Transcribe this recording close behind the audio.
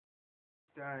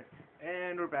Done.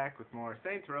 And we're back with more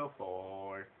Saints Row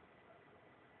 4.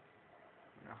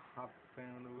 I'm gonna hop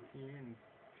down over here and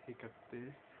pick up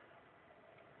this.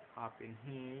 Hop in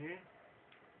here.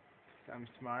 'Cause I'm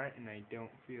smart and I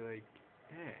don't feel like...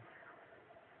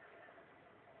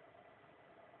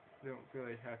 don't feel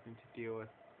like having to deal with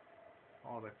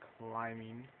all the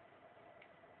climbing.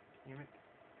 Damn it.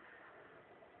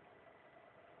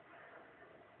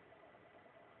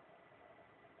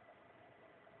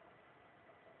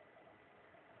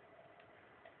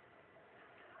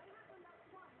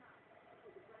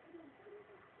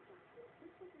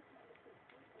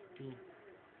 Okay.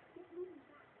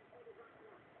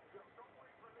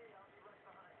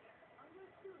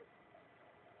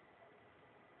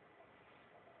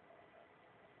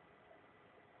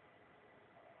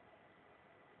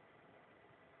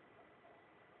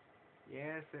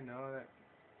 Yes, I know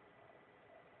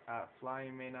that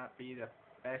flying may not be the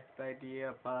best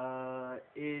idea, but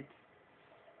it's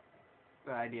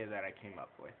the idea that I came up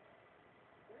with.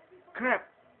 Crap!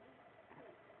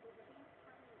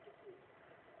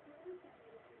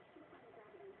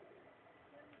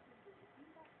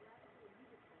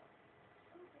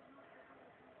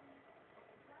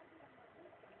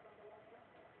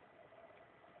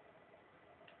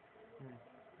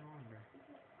 No wonder.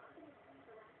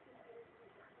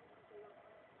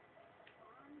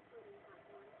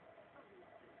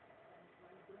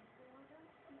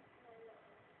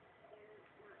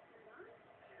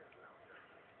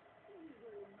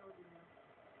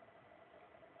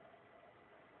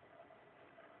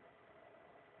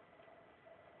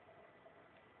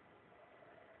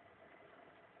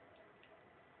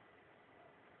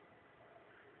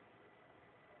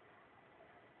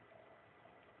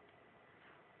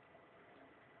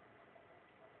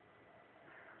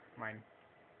 Mine.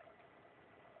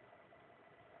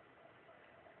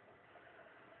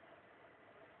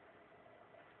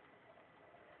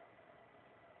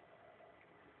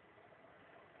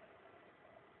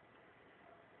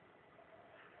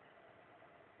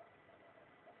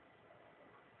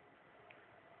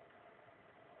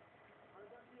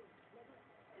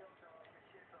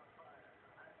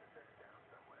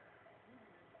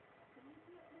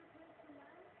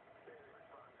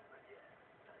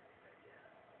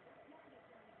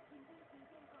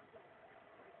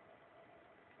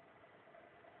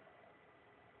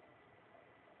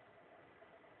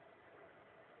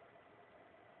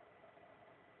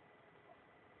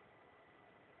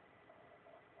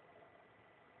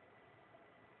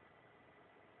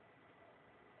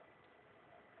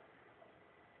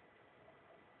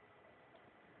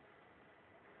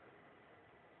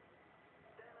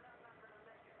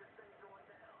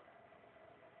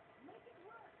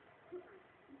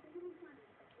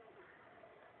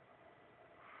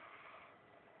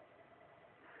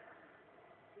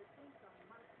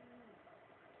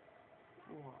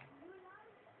 Whoa.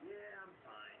 Yeah, I'm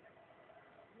fine.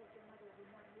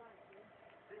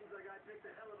 Seems like I picked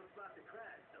a hell of a spot to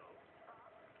crash, though.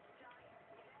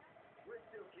 We're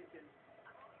still kicking.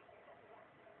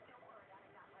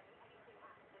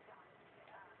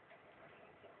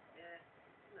 Yeah,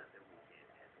 nothing we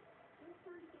can't handle.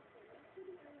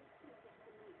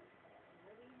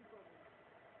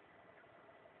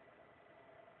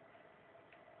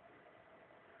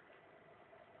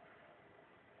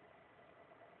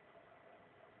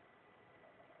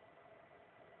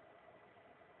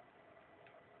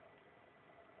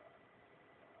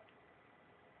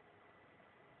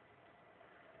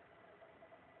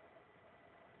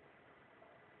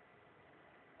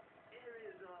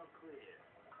 Area's all clear.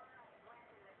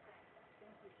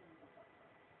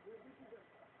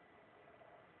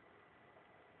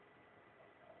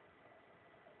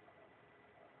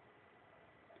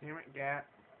 Damn it, Gat.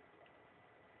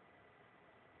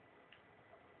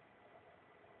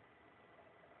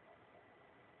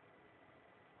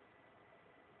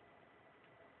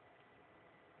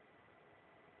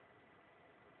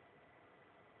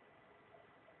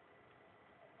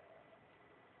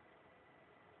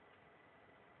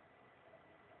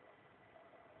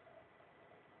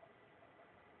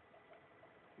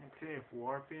 Let's see if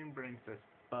warping brings us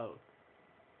both.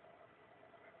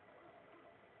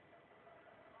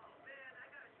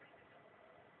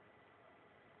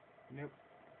 Nope.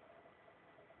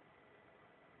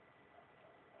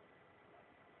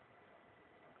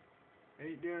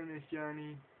 Ain't doing this,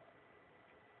 Johnny.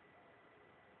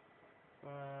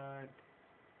 But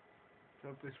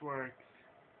hope this works.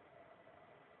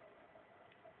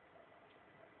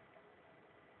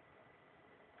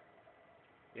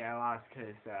 Yeah, I lost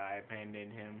because I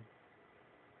abandoned him.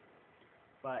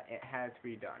 But it had to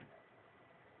be done.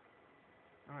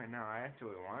 Oh wait, no, I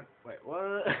actually want. Wait,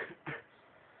 what?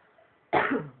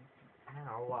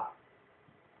 Ow, what?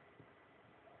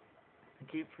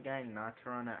 I keep forgetting not to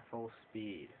run at full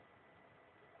speed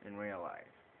in real life.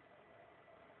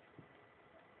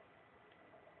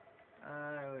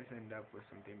 I always end up with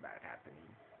something bad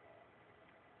happening.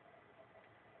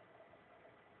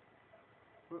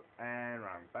 Whoop, and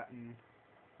wrong button.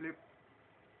 Flip.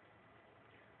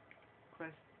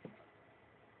 Quest.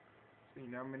 See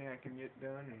how many I can get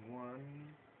done in one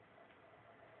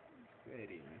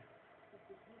sitting.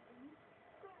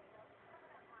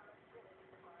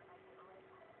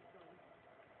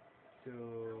 So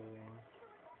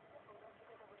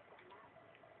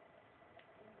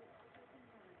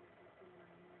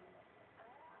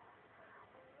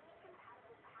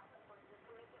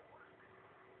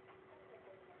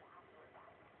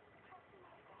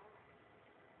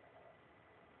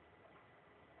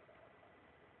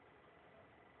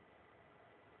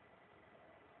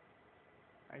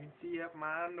I can see up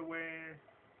my underwear.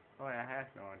 Oh, I have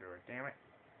no underwear. Damn it.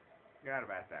 Forgot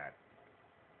about that.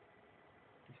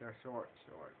 These are short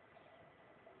shorts.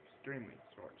 Extremely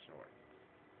short shorts.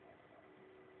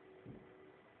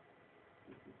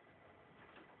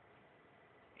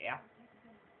 Yeah.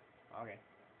 Okay.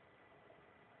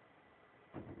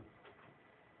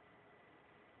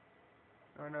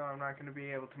 Oh no, I'm not gonna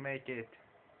be able to make it.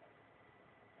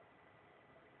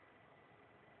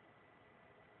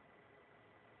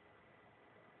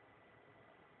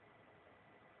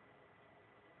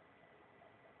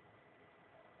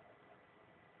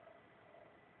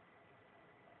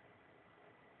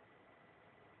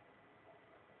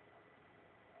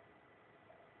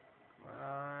 Come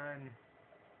on.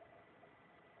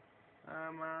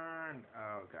 Come on.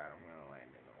 Oh god, I'm gonna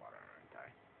land in the water, aren't I?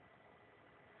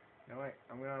 No wait,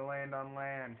 I'm gonna land on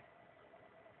land.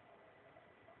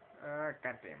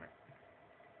 God damn it.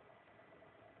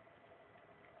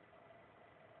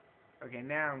 Okay,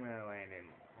 now I'm gonna land in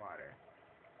water.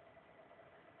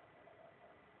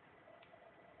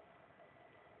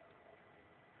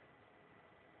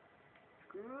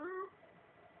 Screw.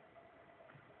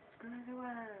 Screw the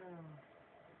world.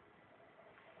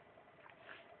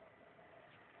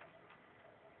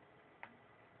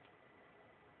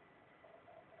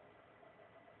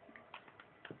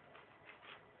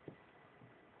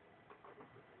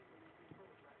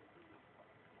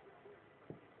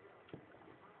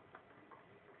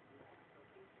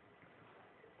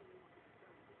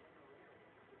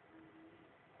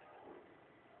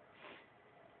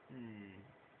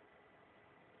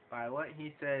 By what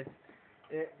he says,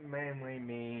 it mainly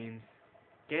means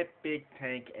get big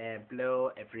tank and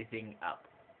blow everything up.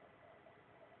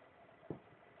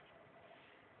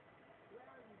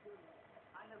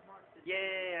 I have marked the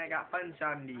Yay, I got fun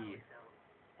Shandy.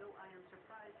 So I am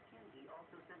surprised Kenji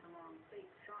also sent along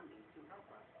fake Shondi to help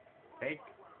us. Fake?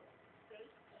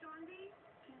 Fake Shondi?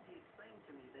 Kenji explained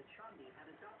to me that Shondi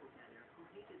had a doppelganger who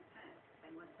hated Pan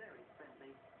and was very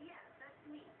friendly. Yeah, that's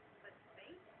me. But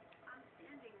fake? I'm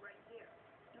standing right here.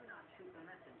 Do not shoot the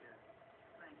messenger.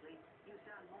 Frankly, you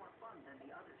sound more fun than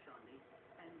the other Shondi,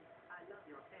 and I love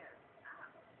your hair.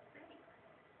 Ah, thanks.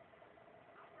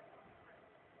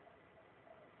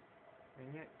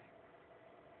 Dang it.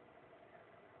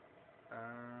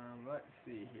 Let's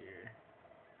see here.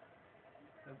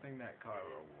 I think that car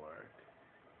will work.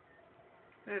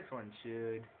 This one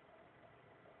should.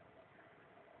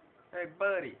 Hey,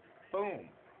 buddy. Boom.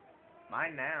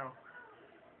 Mine now.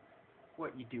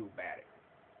 What you do about it?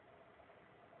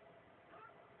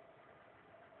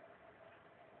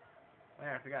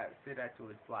 Yeah, I forgot. Sid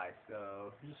actually flies,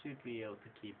 so he should be able to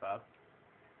keep up.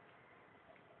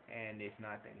 And if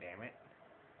not, then damn it.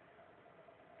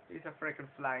 He's a freaking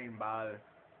flying ball.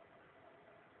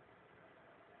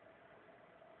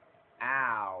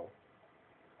 Ow.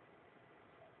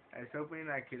 I was hoping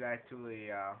I could actually,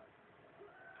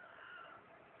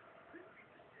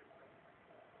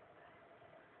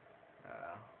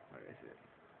 what is it?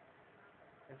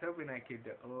 I was hoping I could,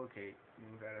 okay,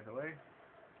 move out of the way.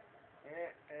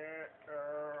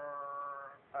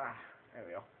 There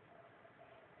we go.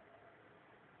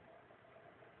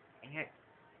 Dang it.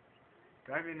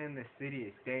 Driving in the city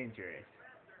is dangerous.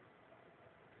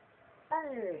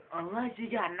 Hey, unless you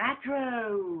got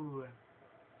nitro!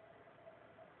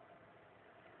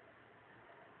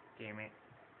 Damn it.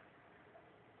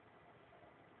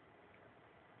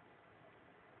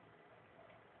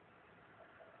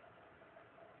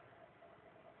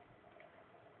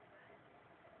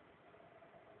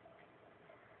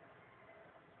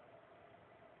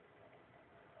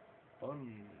 Buns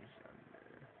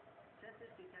under.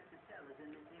 Census Detective Cell is in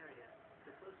this area.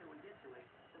 The closer we get to it,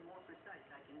 the more more precise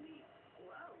I can be.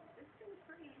 Whoa, this thing's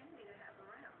pretty handy to have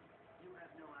around. You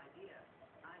have no idea.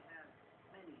 I have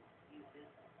many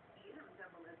uses. You don't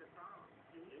double as a bomb,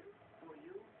 do you? For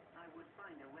you, I would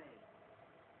find a way.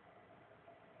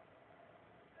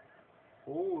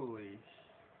 Holy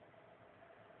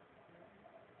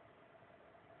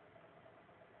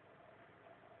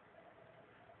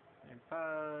and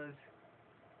pause.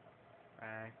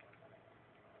 Back.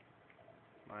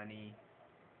 Money.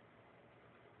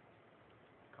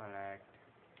 Collect.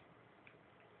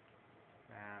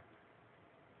 Map.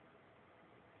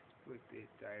 Put it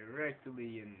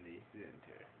directly in the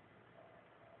center.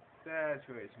 That's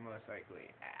where it's most likely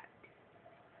at.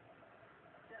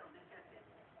 Cell detected.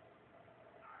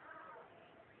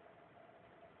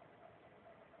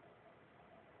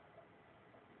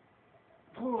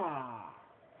 Pwah!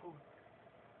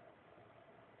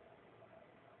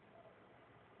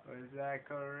 Was that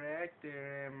correct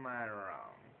or am I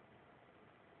wrong?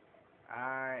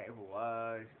 I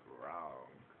was wrong.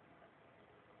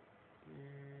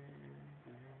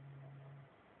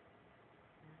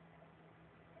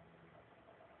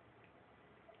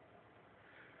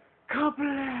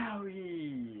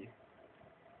 Kablowie!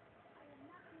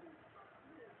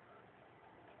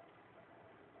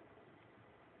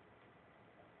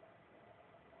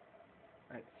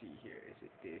 Let's see here. Is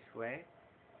it this way?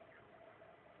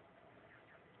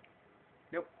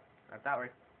 Nope, not that way.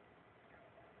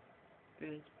 I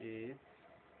think it's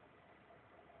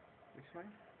this way?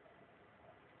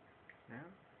 No?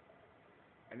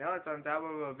 I know it's on top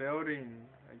of a building.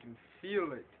 I can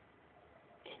feel it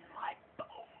in my bones.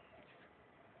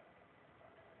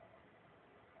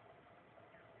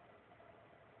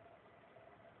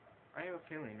 I have a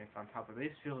feeling it's on top of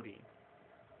this building.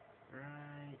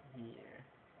 Right here.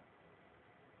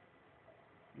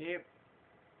 Yep.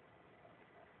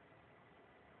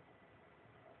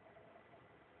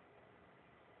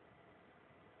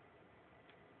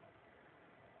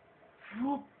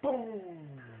 Boom!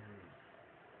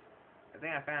 I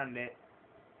think I found it.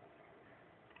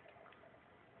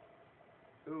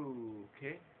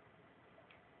 Okay.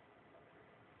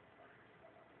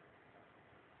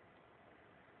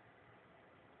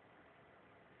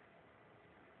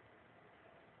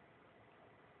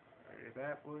 Where did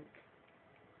that look?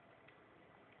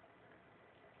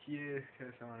 Just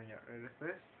because I want to get rid of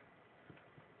this.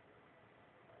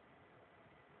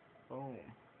 Boom.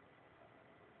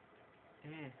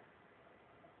 Yeah.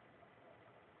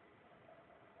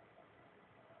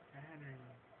 Pattern.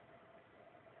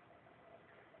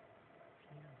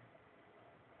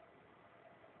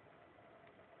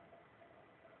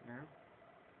 No?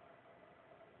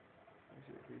 Is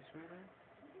it this way then?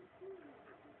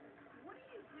 What are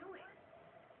you doing?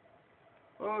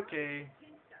 Okay.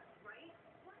 Pinched us, right?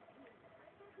 What? I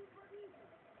thought you were easy.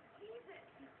 Jesus,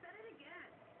 you said it again.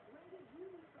 When did you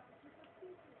start to suspect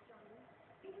this, Johnny?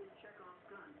 It is Chekhov's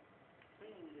gun.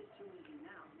 Saying it is too easy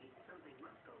now means something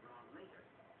must go wrong later.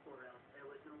 Or else there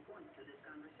was no point to this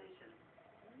conversation.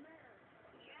 Man.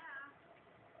 Yeah.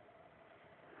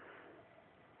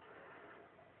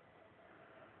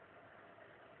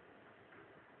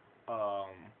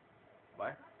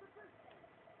 What?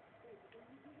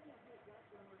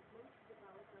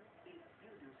 If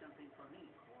you do something for me,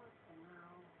 well,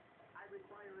 I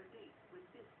require a date with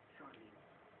this Charlene.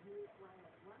 You require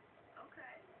what?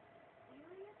 Okay.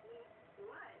 Seriously?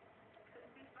 What?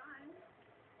 Could be fun.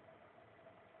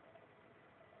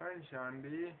 Hi,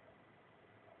 Shandy.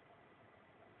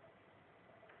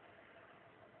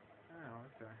 Oh,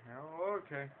 what the hell?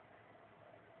 Okay.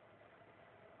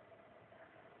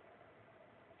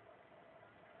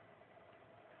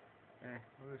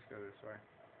 We'll just go this way.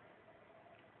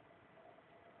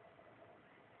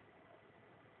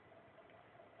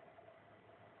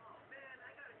 Oh man,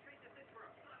 I gotta trade this in for a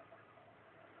book.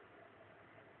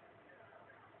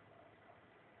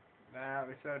 That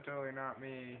was so totally not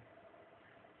me.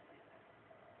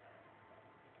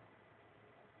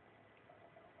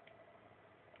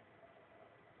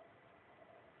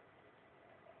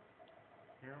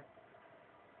 Yep.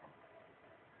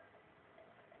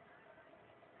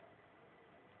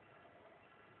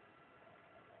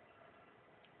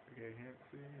 Okay, can't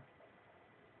see.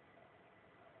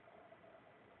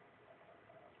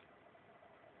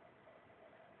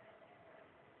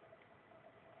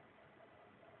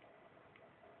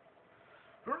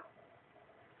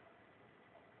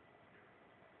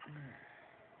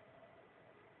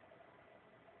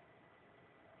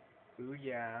 Ooh,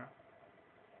 yeah.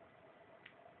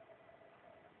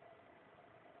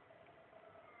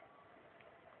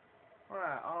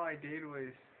 Well, all I did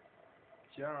was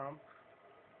jump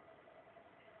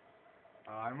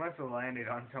Oh, I must have landed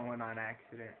on someone on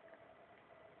accident.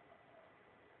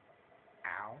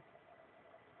 Ow.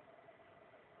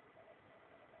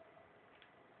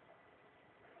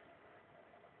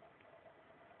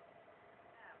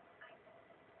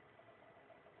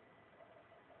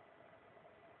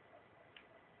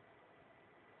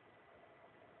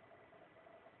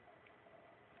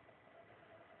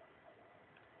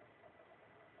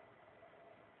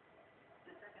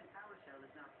 The second power cell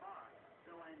is not far,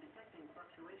 though I am detecting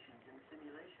fluctuations in the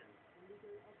simulation.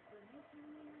 Legal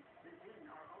explanation? The Zin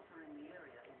are altering the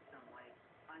area in some way.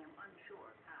 I am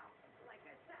unsure how. Like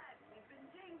I said, we've been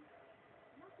jinxed.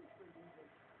 Nothing for you.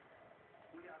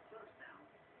 We are close now.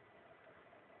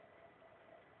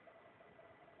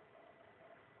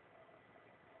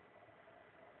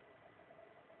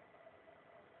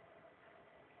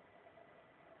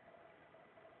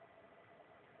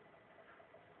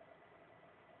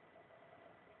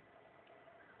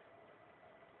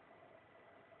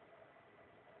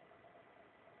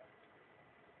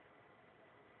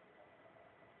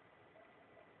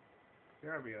 They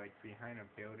gotta be like behind a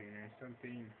building or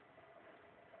something.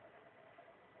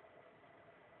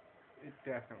 It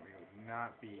definitely would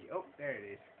not be. Oh, there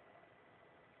it is.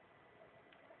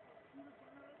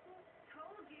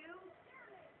 Told you!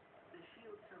 Damn it! The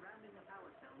shield surrounding the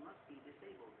power cell must be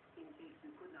disabled, in case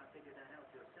you could not figure that out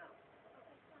yourself.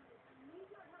 Okay, Sandy, I need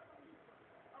your help on this one.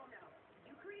 Oh no.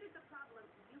 You created the problem.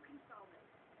 You can solve it.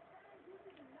 This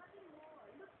is nothing more.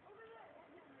 Look over there. That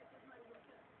generator's not even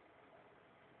good.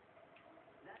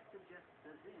 That suggests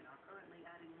the Zin are currently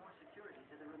adding more security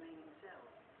to the remaining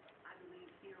cells. I believe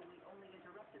here we only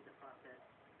interrupted the process.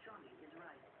 Chandi is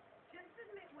right. Just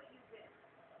admit what you did.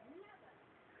 Never.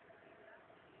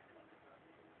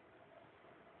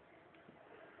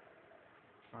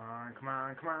 Come on, come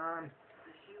on, come on.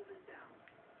 The shield is down.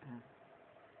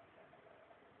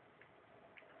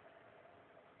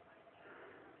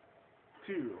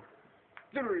 2,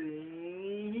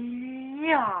 3,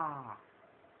 yeah.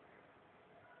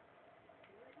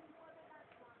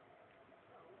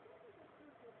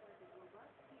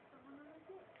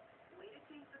 Way to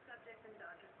change the subject and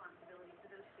dodge responsibility for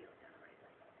those shield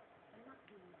generators. I'm not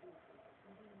being goofy.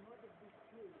 I'm being more than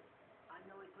mysterious. I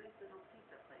know a great little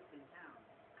pizza place in town.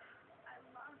 I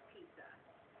love pizza.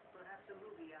 Perhaps a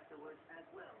movie afterwards as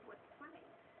well. What's funny?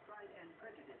 Pride and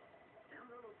Prejudice. Sounds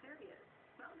a little serious.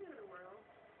 I'll give it a whirl.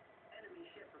 Enemy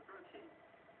ship approaching.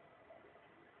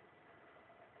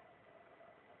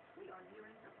 We are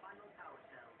nearing the final power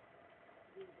cell.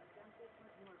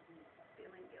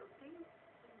 Feeling guilty?